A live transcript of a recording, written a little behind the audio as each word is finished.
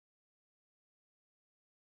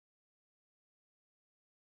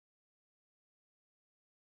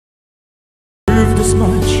this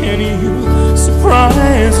much and you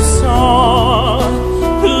surprise us all.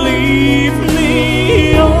 Believe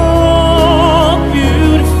me, you're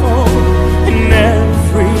beautiful in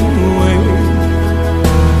every way.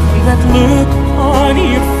 That look on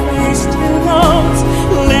your face till those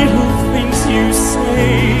little things you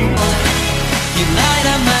say. You're light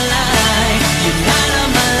of my life, you're light of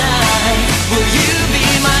my life. Will you be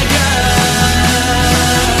my girl?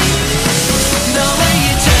 The way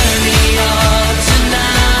you turn me on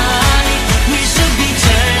tonight, we should be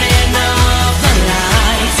turning off the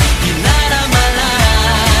lights. You're light of my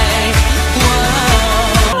life.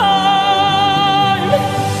 Whoa.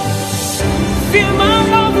 Feel my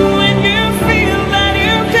love when you feel that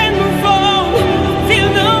you can move on. Feel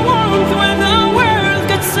the warmth when the world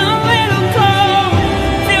gets a little cold.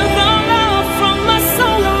 Feel the love from my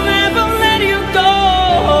soul, I'll never let you go.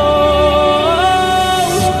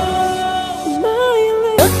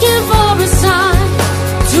 Looking for a sign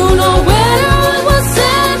to know whether what was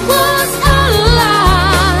said was a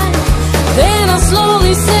lie. Then I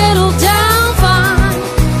slowly settled down fine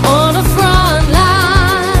on the front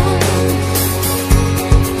line.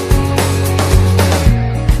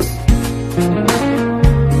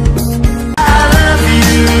 I love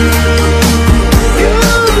you.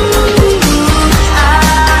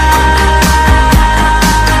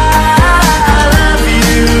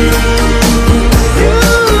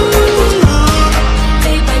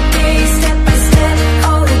 Day by day, step by step,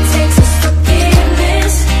 all it takes is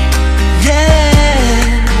forgiveness. Yeah.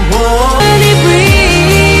 Whoa. Let it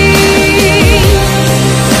breathe.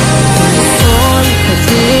 The storm has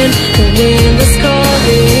in, the wind is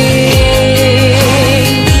calling.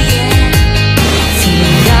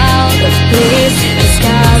 Feeling out of place, the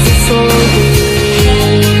skies are so green.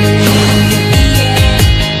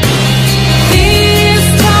 This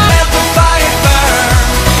time Let the fire burn.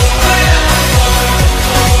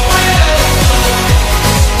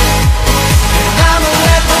 I'ma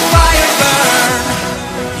let the fire burn.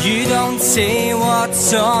 You don't say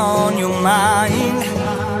what's on your mind,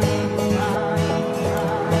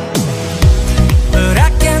 but I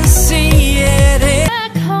can see it in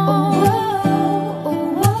back home.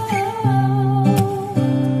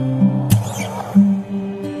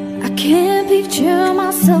 I can't picture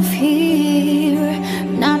myself here,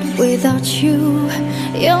 not without you.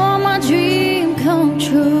 You're my dream come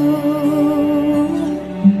true.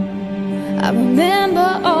 I remember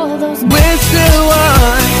all those We're still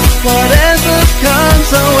one. Whatever comes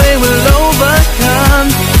our way, we'll overcome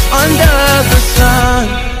under the sun.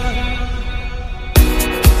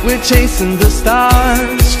 We're chasing the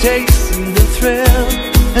stars, chasing the thrill.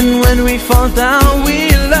 And when we fall down, we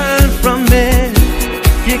learn from it.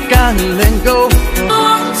 You gotta let go